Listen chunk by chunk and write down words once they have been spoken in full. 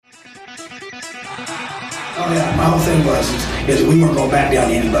Oh yeah, my whole thing is we weren't going back down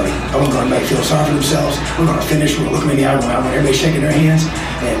to anybody. I wasn't going to make feel sorry for themselves. We're going to finish. We're going to look them in the eye. I want everybody shaking their hands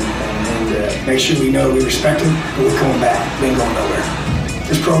and make sure we know we respect them, but we're coming back. We ain't going nowhere.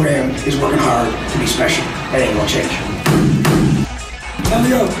 This program is working hard to be special. That ain't going to change. Down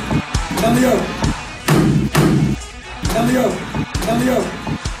the oak. Down the oak. Down the oak. Down the oak.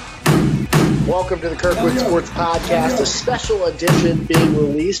 Welcome to the Kirkwood Sports Podcast, a special edition being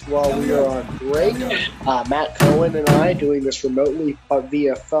released while we are on break. Matt Cohen and I doing this remotely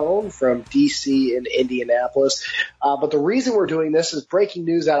via phone from D.C. and Indianapolis. But the reason we're doing this is breaking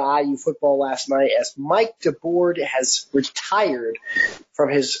news out of IU football last night as Mike DeBoard has retired from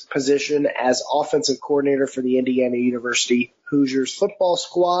his position as offensive coordinator for the Indiana University Hoosiers football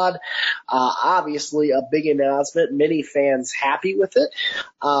squad. Obviously a big announcement. Many fans happy with it.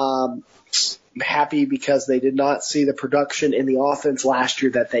 Happy because they did not see the production in the offense last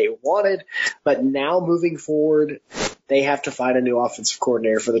year that they wanted. But now moving forward, they have to find a new offensive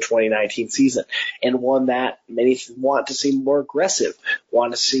coordinator for the 2019 season, and one that many want to see more aggressive,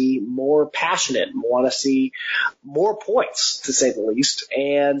 want to see more passionate, want to see more points, to say the least.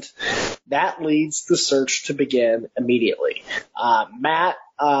 And that leads the search to begin immediately. Matt,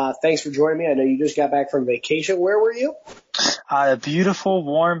 thanks for joining me. I know you just got back from vacation. Where were you? The beautiful,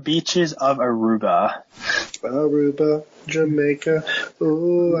 warm beaches of Aruba. Aruba, Jamaica.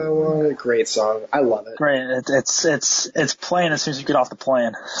 Ooh, I want it. Great song. I love it. Great. It's playing as soon as you get off the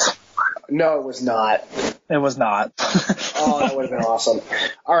plane. No, it was not. It was not. Oh, that would have been awesome.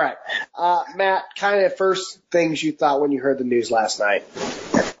 All right. Matt, kind of first things you thought when you heard the news last night.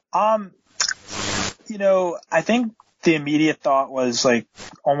 I think the immediate thought was like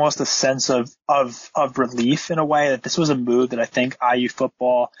almost a sense of relief in a way that this was a move that I think IU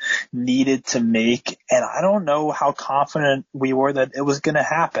football needed to make. And I don't know how confident we were that it was going to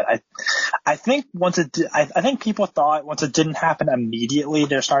happen. I think I think people thought once it didn't happen immediately,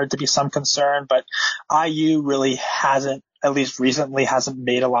 there started to be some concern, but IU really hasn't, at least recently, hasn't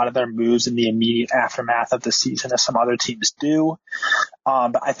made a lot of their moves in the immediate aftermath of the season as some other teams do.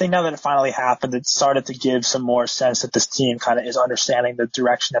 But I think now that it finally happened, it started to give some more sense that this team kind of is understanding the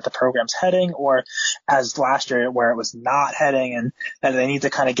direction that the program's heading, or as last year where it was not heading, and that they need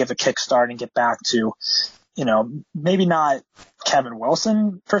to kind of give a kickstart and get back to, maybe not Kevin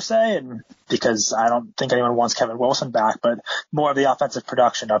Wilson per se, and because I don't think anyone wants Kevin Wilson back, but more of the offensive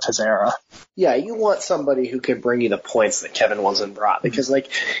production of his era. Yeah, you want somebody who can bring you the points that Kevin Wilson brought, because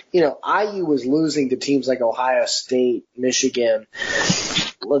IU was losing to teams like Ohio State, Michigan,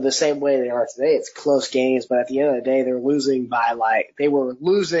 the same way they are today. It's close games, but at the end of the day, they were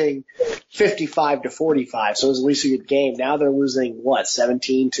losing 55-45, so it was at least a good game. Now they're losing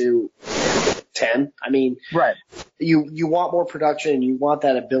 17-10. I mean, right. You want more production, and you want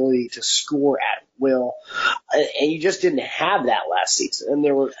that ability to score at will, and you just didn't have that last season. And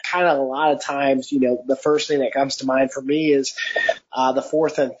there were kind of a lot of times, the first thing that comes to mind for me is the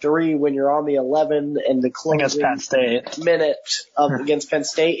 4th and 3 when you're on the 11 and the closing minute against Penn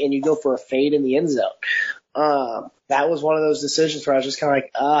State, and you go for a fade in the end zone. That was one of those decisions where I was just kind of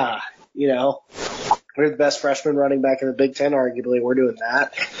like, we're the best freshman running back in the Big Ten, arguably. We're doing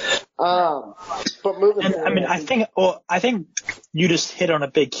that. But moving forward, I think you just hit on a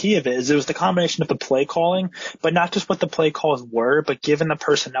big key of it. Is it was the combination of the play calling, but not just what the play calls were, but given the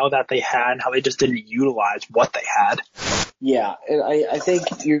personnel that they had and how they just didn't utilize what they had. Yeah, and I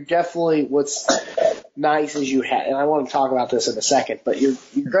think you're definitely, what's nice is you had, and I want to talk about this in a second, but you're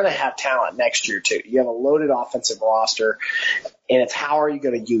going to have talent next year too. You have a loaded offensive roster, and it's how are you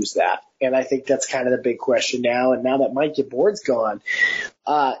going to use that? And I think that's kind of the big question now. And now that Mike DeBoard's gone,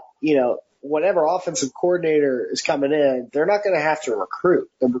 whatever offensive coordinator is coming in, they're not going to have to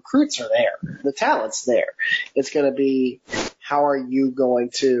recruit. The recruits are there. The talent's there. It's going to be, how are you going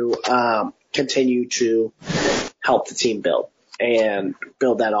to continue to help the team build and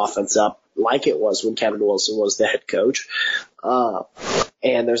build that offense up like it was when Kevin Wilson was the head coach.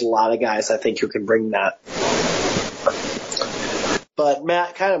 And there's a lot of guys I think who can bring that. But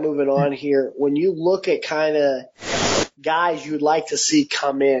Matt, kind of moving on here, when you look at kind of guys you'd like to see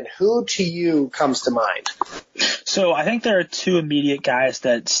come in, who to you comes to mind? So I think there are two immediate guys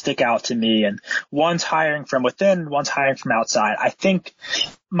that stick out to me, and one's hiring from within, one's hiring from outside. I think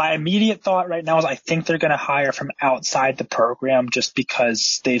my immediate thought right now is I think they're going to hire from outside the program just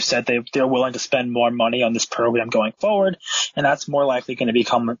because they've said they're willing to spend more money on this program going forward, and that's more likely going to be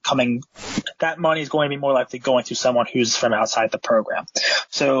coming that money is going to be more likely going to someone who's from outside the program.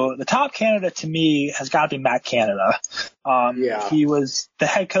 So the top candidate to me has got to be Matt Canada. He was the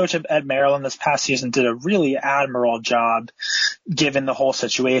head coach at Maryland this past season, did a really admirable job given the whole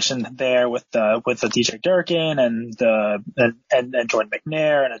situation there with the DJ Durkin and Jordan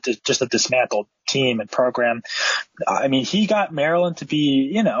McNair and just a dismantled team and program. I mean, he got Maryland to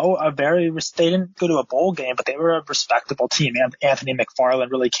be, they didn't go to a bowl game, but they were a respectable team. Anthony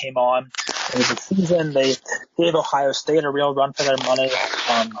McFarland really came on in the season. They gave Ohio State a real run for their money.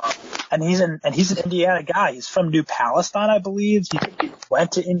 And he's an Indiana guy. He's from New Palestine, I believe. He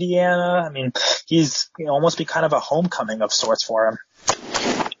went to Indiana. I mean, he's almost be kind of a homecoming of sorts for him.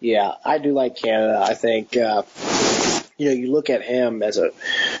 Yeah, I do like Canada. I think, you look at him as a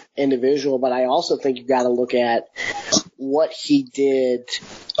individual, but I also think you've got to look at what he did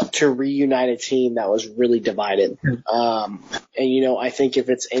to reunite a team that was really divided. I think if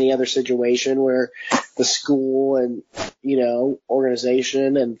it's any other situation where the school and,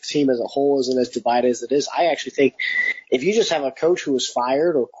 organization and team as a whole isn't as divided as it is, I actually think if you just have a coach who was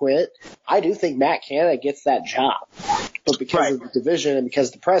fired or quit, I do think Matt Canada gets that job. But because of the division and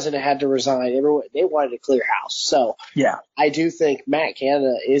because the president had to resign, they wanted to clear house. So yeah, I do think Matt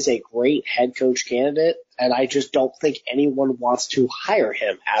Canada is a great head coach candidate, and I just don't think anyone wants to hire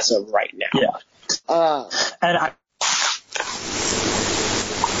him as of right now. Yeah.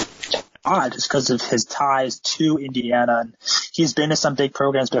 Just because of his ties to Indiana, and he's been to some big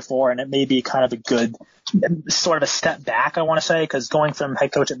programs before, and it may be kind of a good sort of a step back, I want to say, because going from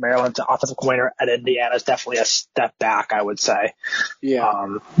head coach at Maryland to offensive coordinator at Indiana is definitely a step back, I would say.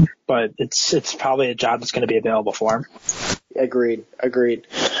 Yeah. But it's probably a job that's going to be available for him. Agreed.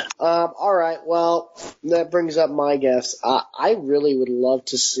 All right. Well, that brings up my guess. I really would love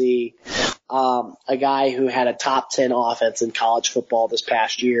to see a guy who had a top 10 offense in college football this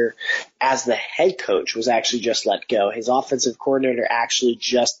past year as the head coach was actually just let go. His offensive coordinator actually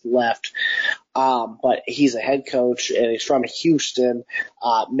just left. But he's a head coach and he's from Houston,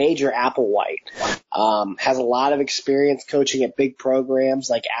 Major Applewhite, has a lot of experience coaching at big programs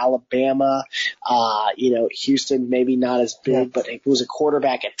like Alabama, Houston, maybe not as big, but he was a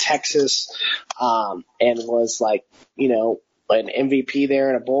quarterback at Texas, and was an MVP there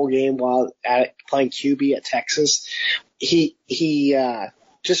in a bowl game while playing QB at Texas. He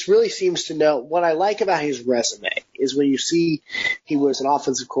just really seems to know. What I like about his resume is when you see he was an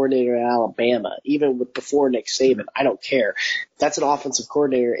offensive coordinator at Alabama, even before Nick Saban. I don't care. That's an offensive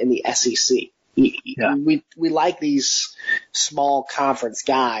coordinator in the SEC. Yeah. We like these small conference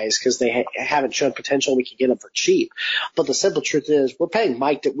guys because they haven't shown potential. We can get them for cheap. But the simple truth is we were paying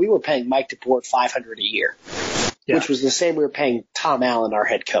Mike DeBoer $500 a year, which was the same we were paying Tom Allen, our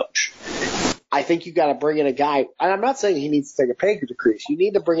head coach. I think you got to bring in a guy, and I'm not saying he needs to take a pay decrease. You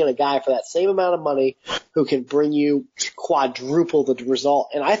need to bring in a guy for that same amount of money who can bring you quadruple the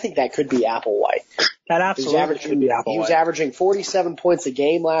result, and I think that could be Applewhite. That absolutely could be Applewhite. He was averaging 47 points a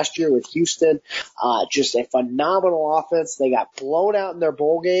game last year with Houston. Just a phenomenal offense. They got blown out in their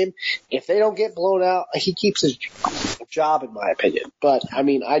bowl game. If they don't get blown out, he keeps his job, in my opinion. But,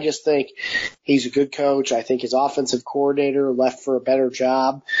 I just think he's a good coach. I think his offensive coordinator left for a better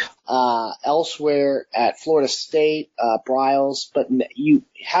job elsewhere at Florida State, Bryles. But you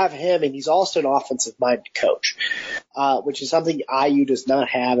have him, and he's also an offensive-minded coach, which is something IU does not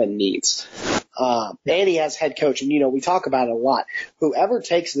have and needs. And he has head coach, and we talk about it a lot. Whoever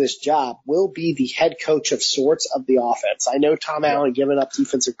takes this job will be the head coach of sorts of the offense. I know Tom Allen giving up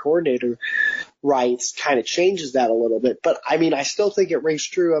defensive coordinator rights kind of changes that a little bit, but I still think it rings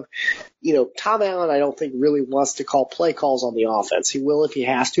true of, Tom Allen I don't think really wants to call play calls on the offense. He will if he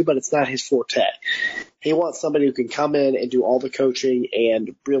has to, but it's not his forte. He wants somebody who can come in and do all the coaching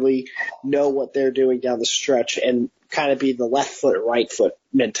and really know what they're doing down the stretch and kind of be the left foot, right foot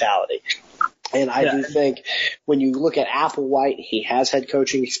mentality. And I do think when you look at Applewhite, he has head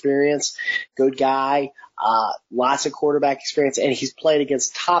coaching experience, good guy, lots of quarterback experience, and he's played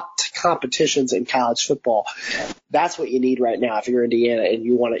against top competitions in college football. That's what you need right now if you're Indiana and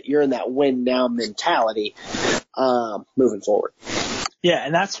you're in that win now mentality moving forward. Yeah,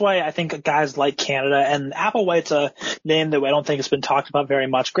 and that's why I think guys like Canada, and Applewhite's a name that I don't think has been talked about very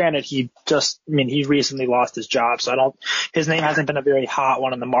much. Granted, he recently lost his job, so his name hasn't been a very hot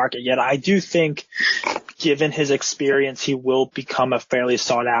one on the market yet. I do think, given his experience, he will become a fairly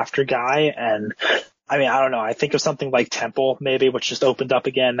sought after guy, and I mean, I don't know. I think of something like Temple maybe, which just opened up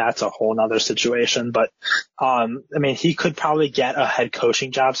again. That's a whole nother situation. But, I mean, he could probably get a head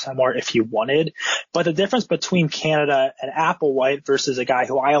coaching job somewhere if he wanted. But the difference between Canada and Applewhite versus a guy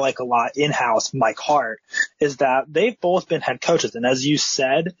who I like a lot in-house, Mike Hart, is that they've both been head coaches. And as you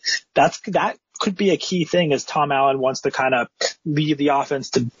said, that could be a key thing as Tom Allen wants to kind of leave the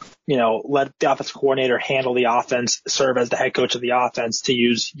offense to, let the offensive coordinator handle the offense, serve as the head coach of the offense, to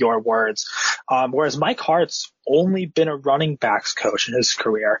use your words. Whereas Mike Hart's only been a running backs coach in his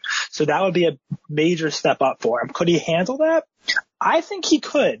career. So that would be a major step up for him. Could he handle that? I think he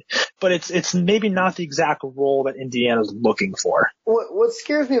could, but it's maybe not the exact role that Indiana's looking for. What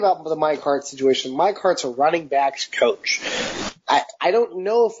scares me about the Mike Hart situation, Mike Hart's a running backs coach. I don't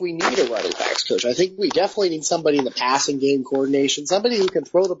know if we need a running backs coach. I think we definitely need somebody in the passing game coordination, somebody who can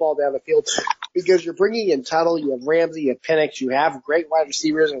throw the ball down the field, because you're bringing in Tuttle, you have Ramsey, you have Penix, you have great wide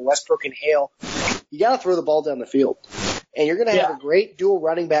receivers in Westbrook and Hale. You got to throw the ball down the field. And you're going to have a great dual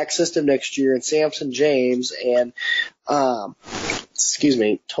running back system next year in Samson James and,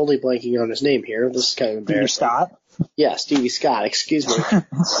 totally blanking on his name here. This is kind of embarrassing. Scott? Yeah, Stevie Scott. Excuse me.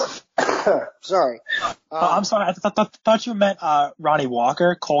 Sorry. I'm sorry. I thought you meant Ronnie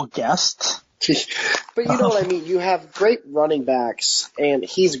Walker, Cole Guest. But you know what I mean. You have great running backs, and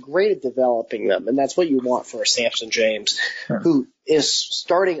he's great at developing them, and that's what you want for a Samson James, who is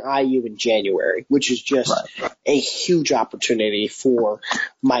starting IU in January, which is just a huge opportunity for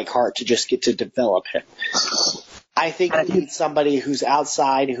Mike Hart to just get to develop him. I think you need somebody who's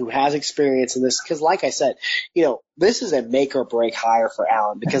outside, who has experience in this, because like I said, this is a make or break hire for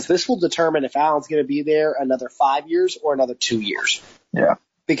Allen, because this will determine if Allen's going to be there another 5 years or another 2 years. Yeah.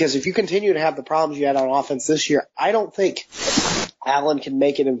 Because if you continue to have the problems you had on offense this year, I don't think Allen can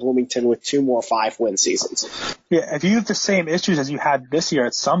make it in Bloomington with 2 more 5-win seasons. Yeah, if you have the same issues as you had this year,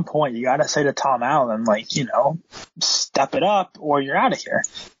 at some point you got to say to Tom Allen, step it up or you're out of here.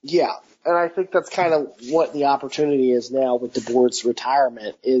 Yeah. And I think that's kind of what the opportunity is now with the board's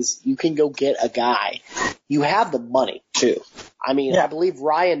retirement, is you can go get a guy. You have the money, too. I mean, I believe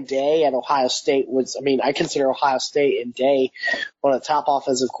Ryan Day at Ohio State I consider Ohio State and Day one of the top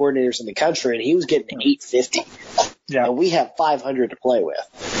offensive coordinators in the country, and he was getting $850. Yeah. And we have $500 to play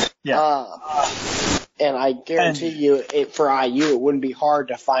with. Yeah. And I guarantee you, for IU, it wouldn't be hard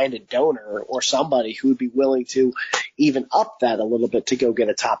to find a donor or somebody who would be willing to even up that a little bit to go get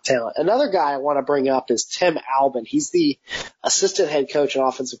a top talent. Another guy I want to bring up is Tim Albin. He's the assistant head coach and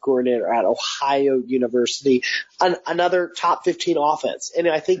offensive coordinator at Ohio University, another top 15 offense. And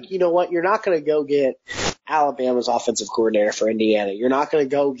I think, you know what, you're not going to go get Alabama's offensive coordinator for Indiana. You're not going to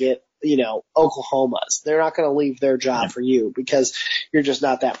go get Oklahoma's. They're not going to leave their job for you because you're just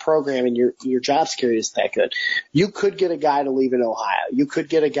not that program and your job security isn't that good. You could get a guy to leave in Ohio. You could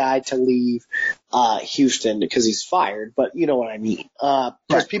get a guy to leave Houston because he's fired, but you know what I mean.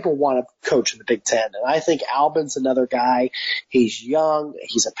 Because people want to coach in the Big Ten. And I think Albin's another guy. He's young.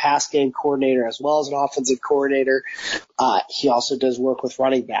 He's a pass game coordinator as well as an offensive coordinator. He also does work with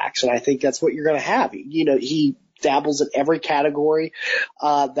running backs, and I think that's what you're going to have. He dabbles in every category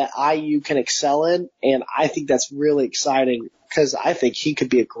that IU can excel in, and I think that's really exciting because I think he could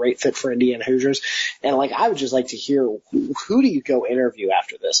be a great fit for Indiana Hoosiers. And I would just like to hear, who do you go interview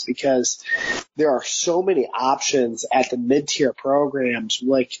after this? Because there are so many options at the mid-tier programs.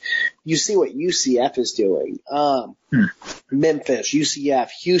 You see what UCF is doing. Memphis, UCF,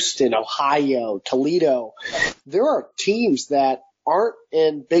 Houston, Ohio, Toledo. There are teams that aren't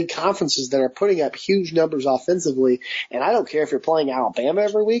in big conferences that are putting up huge numbers offensively, and I don't care if you're playing Alabama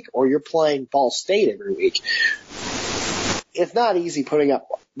every week or you're playing Ball State every week. It's not easy putting up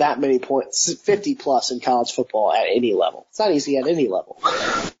that many points, 50 plus in college football at any level. It's not easy at any level.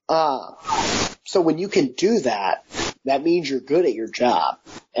 So when you can do that, that means you're good at your job,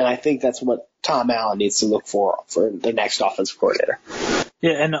 and I think that's what Tom Allen needs to look for the next offensive coordinator.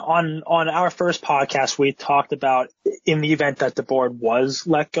 Yeah, and on our first podcast, we talked about, in the event that the board was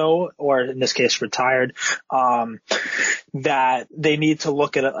let go, or in this case retired, that they need to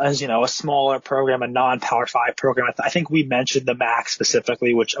look at it as, a smaller program, a non-Power 5 program. I think we mentioned the MAC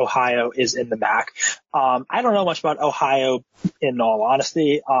specifically, which Ohio is in the MAC. I don't know much about Ohio in all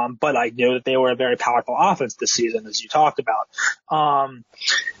honesty, but I know that they were a very powerful offense this season, as you talked about.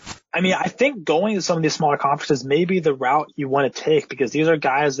 I think going to some of these smaller conferences may be the route you want to take, because these are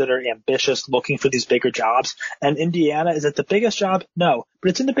guys that are ambitious, looking for these bigger jobs. And Indiana, is it the biggest job? No,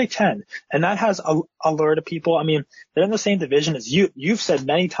 but it's in the Big Ten, and that has alerted people. They're in the same division as you. You've said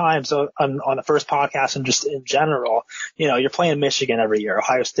many times on the first podcast and just in general, you're playing Michigan every year,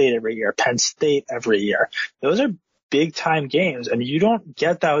 Ohio State every year, Penn State every year. Those are big-time games, and you don't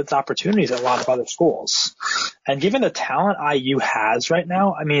get those opportunities at a lot of other schools. And given the talent IU has right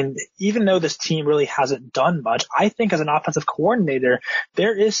now, I mean, even though this team really hasn't done much, I think as an offensive coordinator,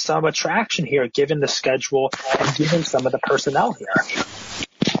 there is some attraction here given the schedule and given some of the personnel here.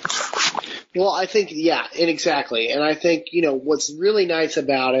 Well, I think, yeah, and exactly. And I think, what's really nice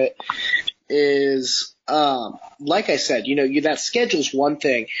about it is, like I said, that schedule's one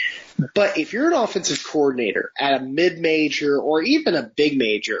thing. But if you're an offensive coordinator at a mid-major or even a big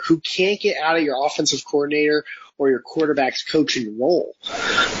major who can't get out of your offensive coordinator or your quarterback's coaching role,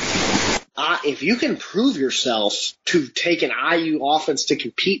 if you can prove yourself to take an IU offense to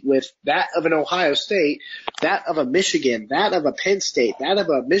compete with that of an Ohio State, that of a Michigan, that of a Penn State, that of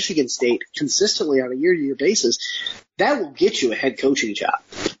a Michigan State consistently on a year-to-year basis, that will get you a head coaching job.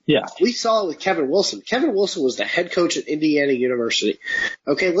 Yeah. We saw it with Kevin Wilson. Kevin Wilson was the head coach at Indiana University.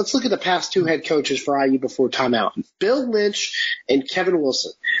 Okay, let's look at the past two head coaches for IU before Tom Allen. Bill Lynch and Kevin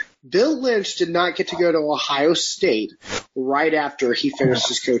Wilson. Bill Lynch did not get to go to Ohio State right after he finished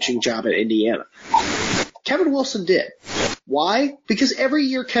his coaching job at Indiana. Kevin Wilson did. Why? Because every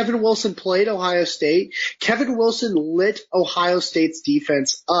year Kevin Wilson played Ohio State, Kevin Wilson lit Ohio State's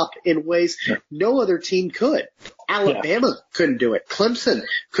defense up in ways no other team could. Alabama couldn't do it. Clemson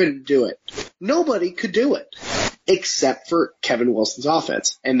couldn't do it. Nobody could do it except for Kevin Wilson's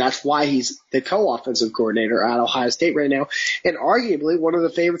offense. And that's why he's the co-offensive coordinator at Ohio State right now, and arguably one of the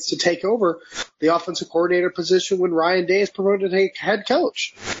favorites to take over the offensive coordinator position when Ryan Day is promoted to head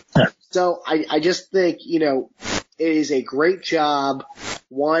coach. So I just think, it is a great job,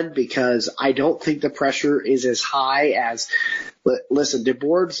 one, because I don't think the pressure is as high as – listen,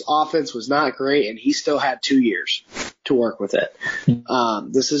 DeBoer's offense was not great, and he still had 2 years to work with it.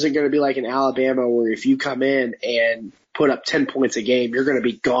 This isn't going to be like in Alabama where if you come in and put up 10 points a game, you're going to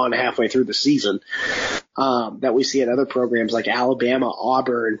be gone halfway through the season, that we see at other programs like Alabama,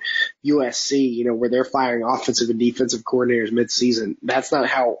 Auburn, USC, where they're firing offensive and defensive coordinators midseason. That's not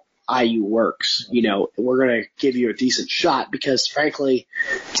how IU works. We're going to give you a decent shot because, frankly,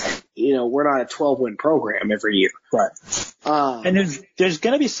 we're not a 12-win program every year. Right. And there's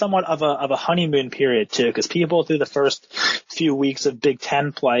going to be somewhat of a honeymoon period too, because people through the first few weeks of Big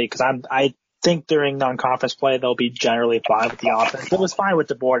Ten play, because I think during non-conference play they'll be generally fine with the offense. It was fine with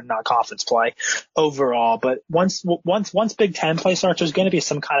the board in non-conference play overall, but once Big Ten play starts, there's going to be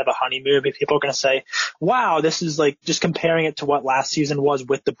some kind of a honeymoon. People are going to say, "Wow, this is like," just comparing it to what last season was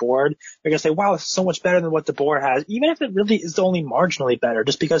with the board. They're going to say, "Wow, this is so much better than what the board has," even if it really is only marginally better,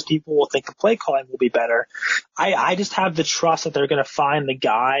 just because people will think the play calling will be better. I just have the trust that they're going to find the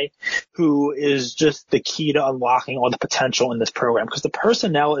guy who is just the key to unlocking all the potential in this program, because the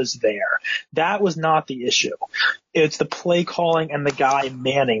personnel is there. That was not the issue. It's the play calling and the guy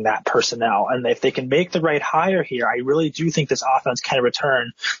manning that personnel. And if they can make the right hire here, I really do think this offense can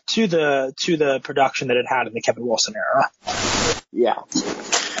return to the production that it had in the Kevin Wilson era. Yeah.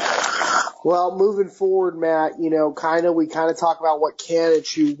 Well, moving forward, Matt, we kind of talk about what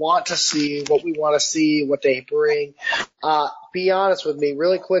candidates you want to see, what we want to see, what they bring. Be honest with me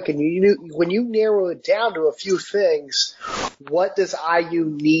really quick, and when you narrow it down to a few things, what does IU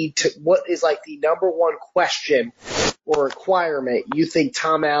need to, what is like the number one question or requirement you think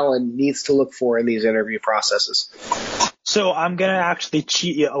Tom Allen needs to look for in these interview processes? So I'm going to actually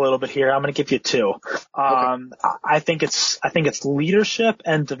cheat you a little bit here. I'm going to give you two. Okay. I think it's leadership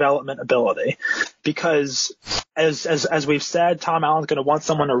and development ability, because as we've said, Tom Allen's going to want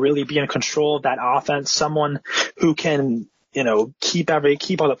someone to really be in control of that offense, someone who can, keep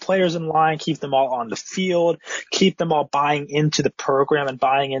all the players in line, keep them all on the field, keep them all buying into the program and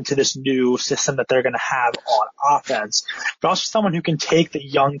buying into this new system that they're going to have on offense, but also someone who can take the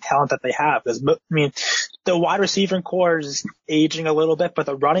young talent that they have. Because, the wide receiver core is aging a little bit, but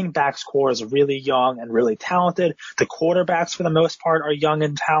the running backs core is really young and really talented. The quarterbacks, for the most part, are young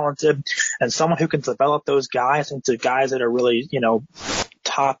and talented, and someone who can develop those guys into guys that are really,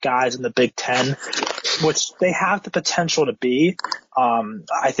 top guys in the Big Ten, which they have the potential to be.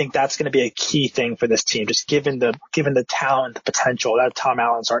 I think that's going to be a key thing for this team, just given the talent, the potential that Tom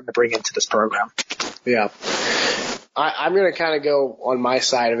Allen's starting to bring into this program. Yeah. I'm going to kind of go on my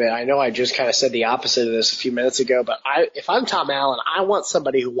side of it. I know I just kind of said the opposite of this a few minutes ago, but if I'm Tom Allen, I want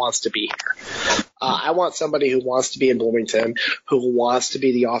somebody who wants to be here. I want somebody who wants to be in Bloomington, who wants to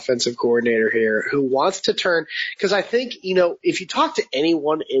be the offensive coordinator here, who wants to turn – because I think, if you talk to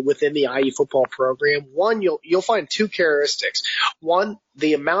anyone within the IU football program, one, you'll find two characteristics. One,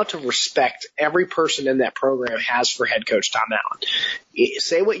 the amount of respect every person in that program has for head coach Tom Allen.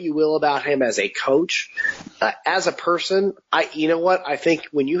 Say what you will about him as a coach. As a person, I think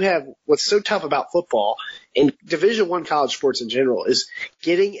when you have – what's so tough about football in Division I college sports in general is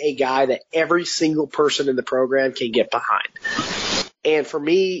getting a guy that every single person in the program can get behind. And for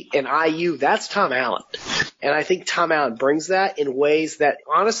me, in IU, that's Tom Allen. And I think Tom Allen brings that in ways that,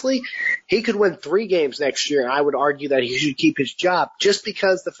 honestly, he could win 3 games next year, and I would argue that he should keep his job just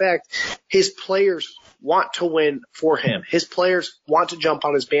because the fact his players want to win for him. His players want to jump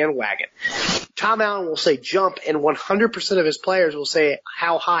on his bandwagon. Tom Allen will say jump, and 100% of his players will say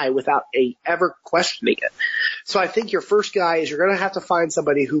how high without ever questioning it. So I think your first guy is you're going to have to find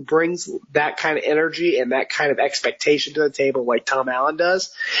somebody who brings that kind of energy and that kind of expectation to the table like Tom Allen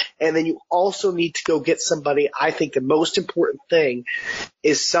does. And then you also need to go get somebody. I think the most important thing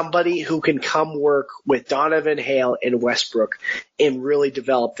is somebody who can come work with Donovan Hale and Westbrook and really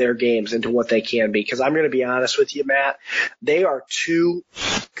develop their games into what they can be. Because I'm going to be honest with you, Matt, they are 2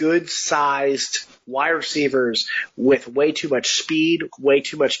 good-sized wide receivers with way too much speed, way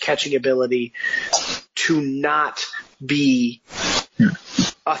too much catching ability to not be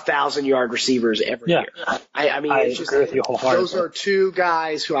 1,000-yard receivers every year. I mean, it's just, agree with you wholeheartedly. Those are 2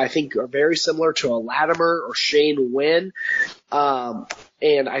 guys who I think are very similar to a Latimer or Shane Wynn.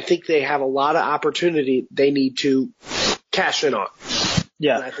 And I think they have a lot of opportunity they need to cash in on.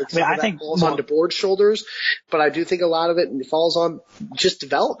 Yeah. And I think falls on DeBoer's shoulders, but I do think a lot of it falls on just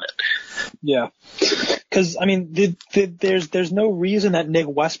development. Yeah. Because, I mean, there's no reason that Nick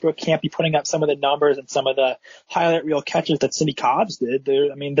Westbrook can't be putting up some of the numbers and some of the highlight reel catches that Sidney Cobbs did.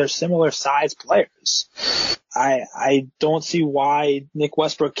 They're similar size players. I don't see why Nick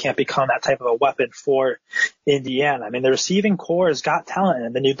Westbrook can't become that type of a weapon for Indiana. I mean, the receiving core has got talent,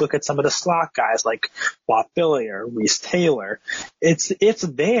 and then you look at some of the slot guys like Whop Philly or Reese Taylor. It's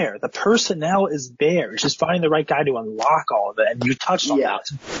there. The personnel is there. It's just finding the right guy to unlock all of it, and you touched on that.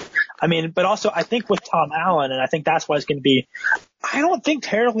 I mean, but also I think with Tom Allen, and I think that's why it's going to be, I don't think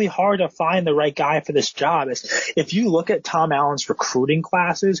terribly hard to find the right guy for this job. Is if you look at Tom Allen's recruiting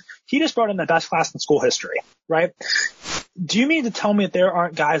classes, he just brought in the best class in school history, right? Do you mean to tell me that there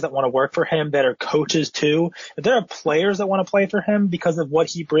aren't guys that want to work for him that are coaches too? That there are players that want to play for him because of what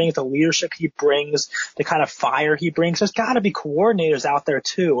he brings, the leadership he brings, the kind of fire he brings? There's got to be coordinators out there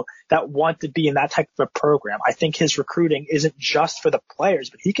too that want to be in that type of a program. I think his recruiting isn't just for the players,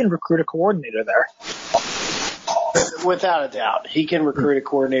 but he can recruit a coordinator there. Without a doubt, he can recruit a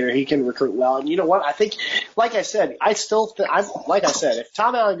coordinator. He can recruit well. And you know what? I think, like I said, if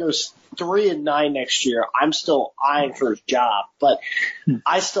Tom Allen goes 3-9 next year, I'm still eyeing for his job. But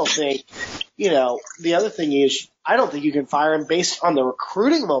I still think, the other thing is, I don't think you can fire him based on the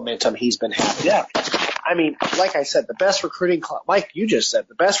recruiting momentum he's been having. Yeah. I mean, like I said, the best recruiting class, like you just said,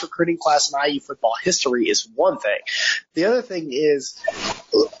 the best recruiting class in IU football history is one thing. The other thing is,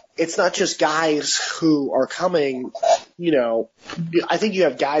 it's not just guys who are coming, I think you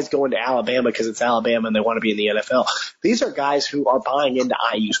have guys going to Alabama because it's Alabama and they want to be in the NFL. These are guys who are buying into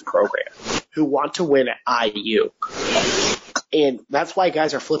IU's program, who want to win at IU. And that's why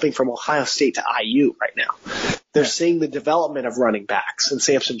guys are flipping from Ohio State to IU right now. They're seeing the development of running backs. And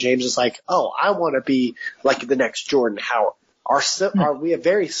Samson James is like, oh, I want to be like the next Jordan Howard. We have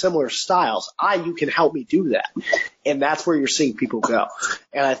very similar styles. IU can help me do that. And that's where you're seeing people go.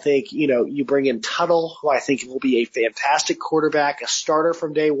 And I think, you bring in Tuttle, who I think will be a fantastic quarterback, a starter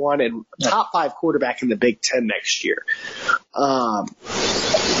from day one, and top 5 quarterback in the Big Ten next year.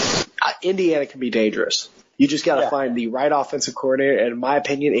 Indiana can be dangerous. You just got to find the right offensive coordinator. And in my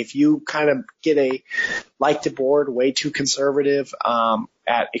opinion, if you kind of get like DeBoer, way too conservative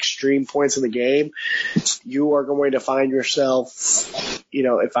at extreme points in the game, you are going to find yourself,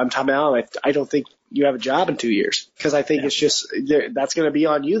 if I'm Tom Allen, I don't think you have a job in 2 years, because I think it's just that's going to be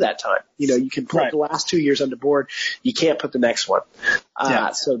on you that time. You can put the last 2 years on the board. You can't put the next one.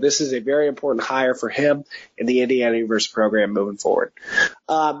 So this is a very important hire for him in the Indiana University program moving forward.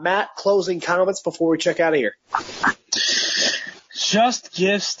 Matt, closing comments before we check out of here. Just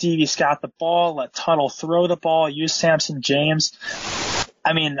give Stevie Scott the ball, let Tuttle throw the ball, use Samson James.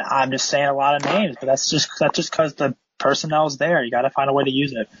 I mean, I'm just saying a lot of names, but that's just because the personnel's there. You got to find a way to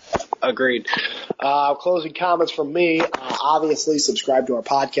use it. Agreed. Closing comments from me. Obviously, subscribe to our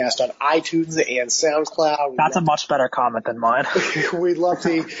podcast on iTunes and SoundCloud. That's a much better comment than mine. We'd love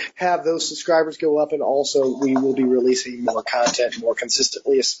to have those subscribers go up, and also we will be releasing more content more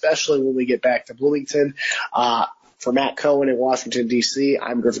consistently, especially when we get back to Bloomington. For Matt Cohen in Washington, D.C.,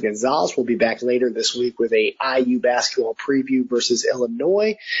 I'm Griffin Gonzalez. We'll be back later this week with a IU basketball preview versus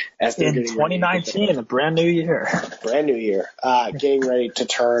Illinois. In 2019, a brand new year. Brand new year. Getting ready to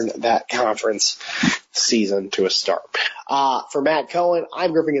turn that conference season to a start. For Matt Cohen,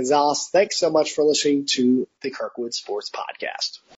 I'm Griffin Gonzalez. Thanks so much for listening to the Kirkwood Sports Podcast.